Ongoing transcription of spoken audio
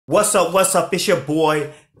What's up? What's up? It's your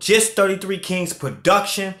boy, Just 33 Kings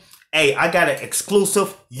Production. Hey, I got an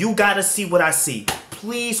exclusive. You gotta see what I see.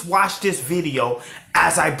 Please watch this video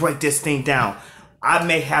as I break this thing down. I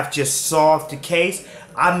may have just solved the case.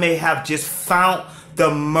 I may have just found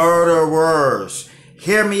the murderers.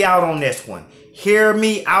 Hear me out on this one. Hear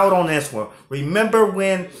me out on this one. Remember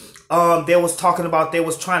when they was talking about they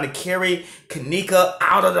was trying to carry Kenneka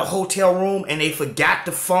out of the hotel room and they forgot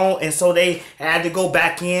the phone, and so they had to go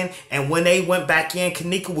back in, and when they went back in,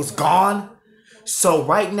 Kenneka was gone. So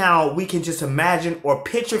right now we can just imagine or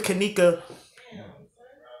picture Kenneka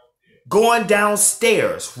going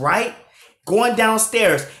downstairs, right? Going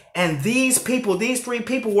downstairs, and these people, these three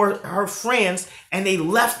people were her friends, and they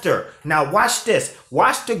left her. Now watch this.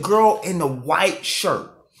 Watch the girl in the white shirt,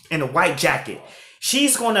 in the white jacket.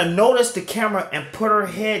 She's going to notice the camera and put her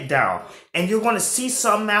head down. And you're going to see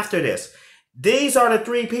something after this. These are the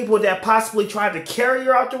three people that possibly tried to carry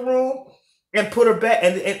her out the room and put her back.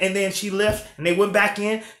 And then she left and they went back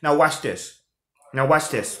in. Now watch this. Now watch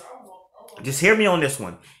this. Just hear me on this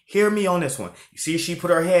one. Hear me on this one. You see she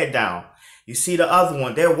put her head down. You see the other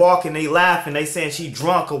one. They're walking. They laughing. They saying she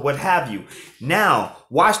drunk or what have you. Now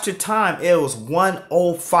watch the time. It was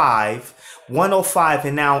 1:05. 1:05,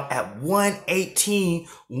 and now at 1:18,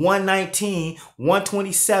 1:19,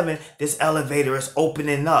 1:27, this elevator is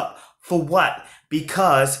opening up. For what?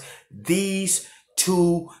 Because these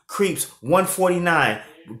two creeps, 1:49,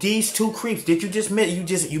 these two creeps, did you just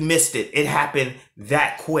miss? You missed it. It happened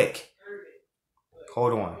that quick.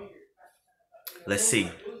 Hold on. Let's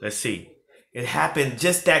see. Let's see. It happened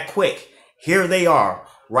just that quick. Here they are,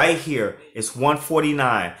 right here. It's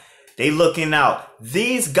 1:49. They looking out.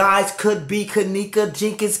 These guys could be Kenneka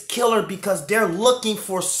Jenkins Killer because they're looking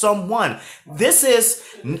for someone. This is,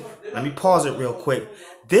 let me pause it real quick.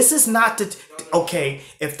 This is not the, okay,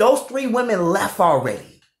 if those three women left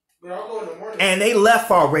already, and they left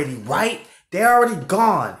already, right? They're already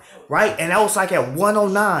gone, right? And that was like at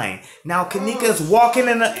 1:09. Now Kenneka is walking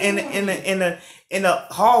in the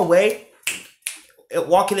hallway,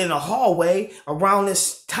 walking in the hallway around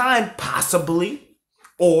this time possibly.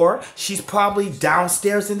 Or she's probably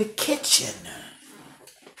downstairs in the kitchen.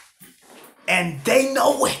 And they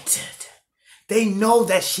know it. They know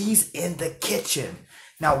that she's in the kitchen.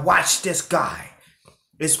 Now watch this guy.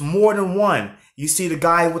 It's more than one. You see the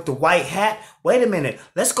guy with the white hat? Wait a minute.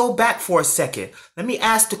 Let's go back for a second. Let me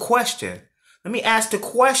ask the question. Let me ask the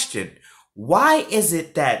question. Why is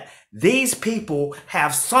it that these people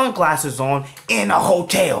have sunglasses on in a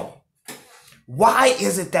hotel? Why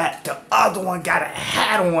is it that the other one got a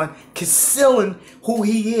hat on concealing who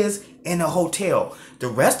he is in a hotel? The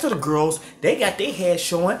rest of the girls, they got their head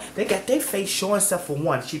showing. They got their face showing except for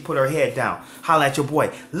one. She put her head down. Holla at your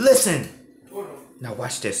boy. Listen. Now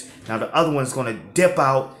watch this. Now the other one's going to dip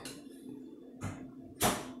out.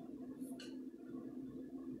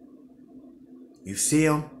 You see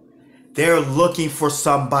them? They're looking for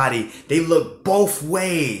somebody. They look both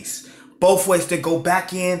ways. Both ways to go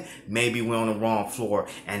back in. Maybe we're on the wrong floor.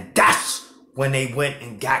 And that's when they went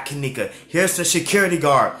and got Kenneka. Here's the security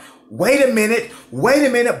guard. Wait a minute. Wait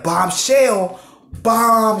a minute. Bombshell.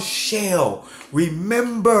 Bombshell.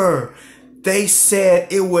 Remember, they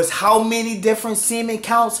said it was how many different semen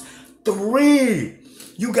counts? 3.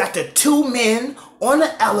 You got the 2 men on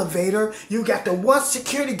the elevator. You got the one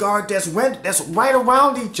security guard that's right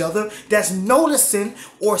around each other, that's noticing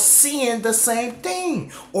or seeing the same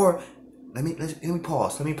thing. Or let me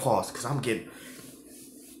pause. Let me pause because I'm getting.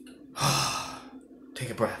 Take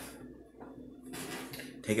a breath.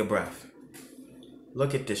 Take a breath.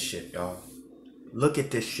 Look at this shit, y'all. Look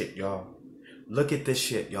at this shit, y'all. Look at this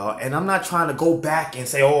shit, y'all. And I'm not trying to go back and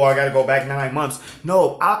say, oh, I got to go back 9 months.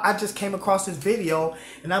 No, I just came across this video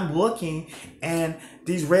and I'm looking and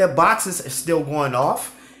these red boxes are still going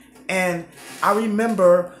off. And I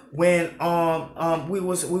remember when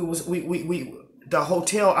the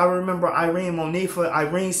hotel, I remember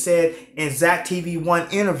Irene said in Zach TV 1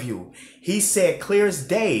 interview, he said clear as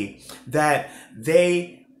day that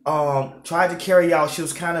they tried to carry out, she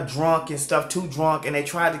was kind of drunk and stuff, too drunk, and they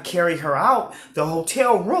tried to carry her out the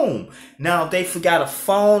hotel room. Now they forgot a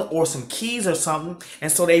phone or some keys or something,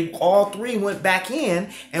 and so they all three went back in,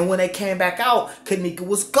 and when they came back out, Kenneka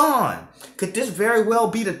was gone. Could this very well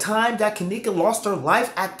be the time that Kenneka lost her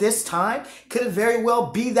life at this time? Could it very well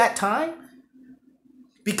be that time?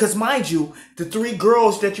 Because mind you, the 3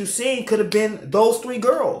 girls that you seen could have been those 3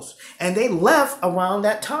 girls. And they left around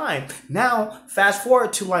that time. Now, fast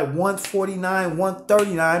forward to like 1:49,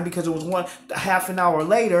 1:39, because it was half an hour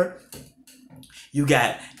later. You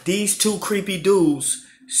got these 2 creepy dudes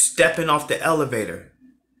stepping off the elevator.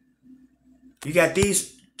 You got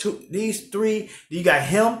these these three, you got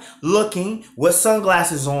him looking with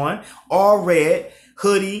sunglasses on, all red,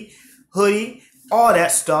 hoodie, all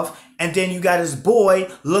that stuff. And then you got his boy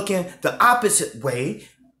looking the opposite way,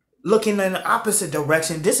 looking in the opposite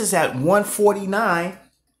direction. This is at 1:49.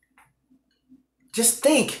 Just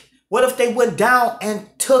think, what if they went down and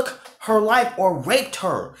took her life or raped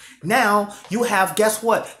her? Now you have, guess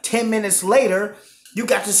what? 10 minutes later, you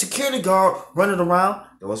got the security guard running around.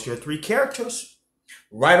 Those are your three characters.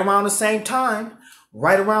 Right around the same time.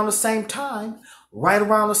 Right around the same time. Right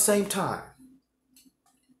around the same time.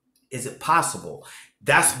 Is it possible?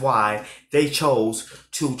 That's why they chose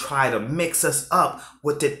to try to mix us up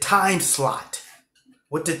with the time slot.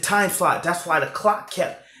 With the time slot. That's why the clock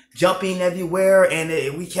kept jumping everywhere,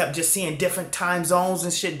 and we kept just seeing different time zones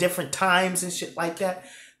and shit, different times and shit like that.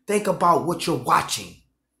 Think about what you're watching.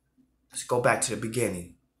 Let's go back to the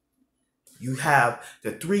beginning. You have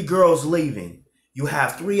the three girls leaving. You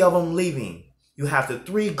have three of them leaving. You have the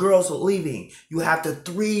three girls leaving. You have the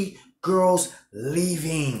three girls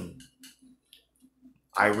leaving.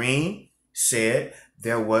 Irene said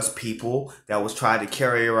there was people that was trying to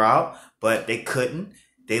carry her out, but they couldn't.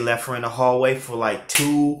 They left her in the hallway for like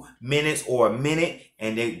 2 minutes or a minute,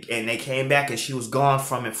 and they came back and she was gone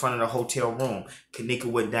from in front of the hotel room. Kenneka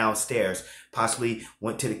went downstairs, possibly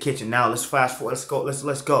went to the kitchen. Now let's fast forward. Let's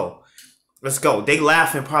go. Let's go. They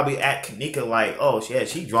laughing probably at Kenneka like, oh yeah,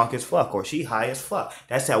 she drunk as fuck or she high as fuck.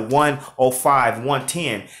 That's at 1:05,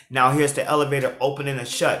 1:10. Now here's the elevator opening and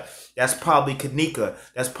shut. That's probably Kenneka.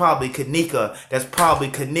 That's probably Kenneka. That's probably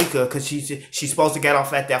Kenneka, because she's supposed to get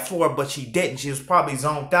off at that floor, but she didn't. She was probably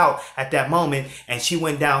zoned out at that moment, and she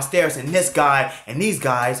went downstairs, and this guy and these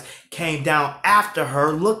guys came down after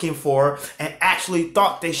her looking for her and actually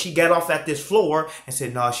thought that she got off at this floor and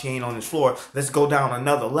said, no, she ain't on this floor. Let's go down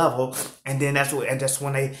another level. And then that's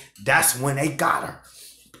when they got her.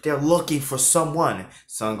 They're looking for someone.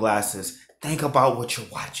 Sunglasses. Think about what you're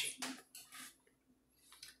watching.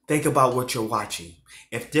 Think about what you're watching.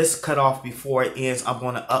 If this cut off before it ends, I'm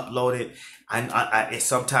going to upload it.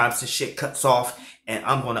 Sometimes the shit cuts off, and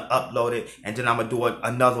I'm going to upload it, and then I'm going to do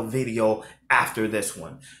another video after this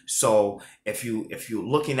one. So if you're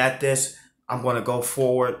looking at this, I'm going to go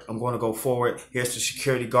forward. Here's the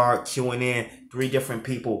security guard queuing in. 3 different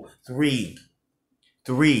people. Three.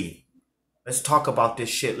 Let's talk about this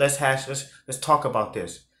shit. Let's talk about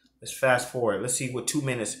this. Let's fast forward. Let's see what 2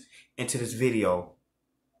 minutes into this video.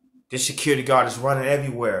 This security guard is running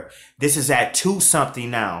everywhere. This is at 2-something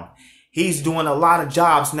now. He's doing a lot of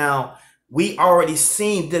jobs now. We already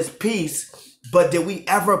seen this piece, but did we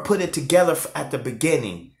ever put it together at the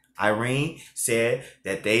beginning? Irene said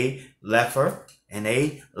that they left her and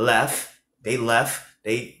they left.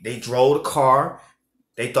 They drove the car.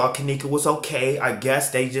 They thought Kenneka was okay. I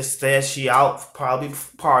guess they just said she out probably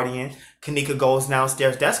partying. Kenneka goes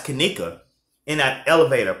downstairs. That's Kenneka. In that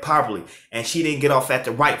elevator, probably, and she didn't get off at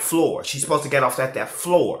the right floor. She's supposed to get off at that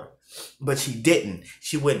floor, but she didn't.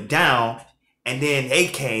 She went down, and then they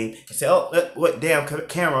came and said, oh, what damn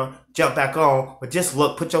camera, jump back on, but just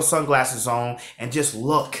look, put your sunglasses on, and just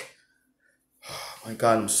look. Oh my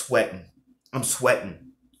God, I'm sweating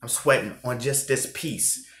on just this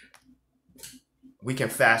piece. We can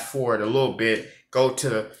fast forward a little bit, go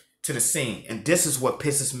to the scene, and this is what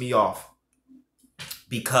pisses me off,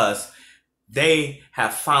 because they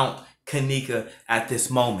have found Kenneka at this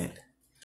moment.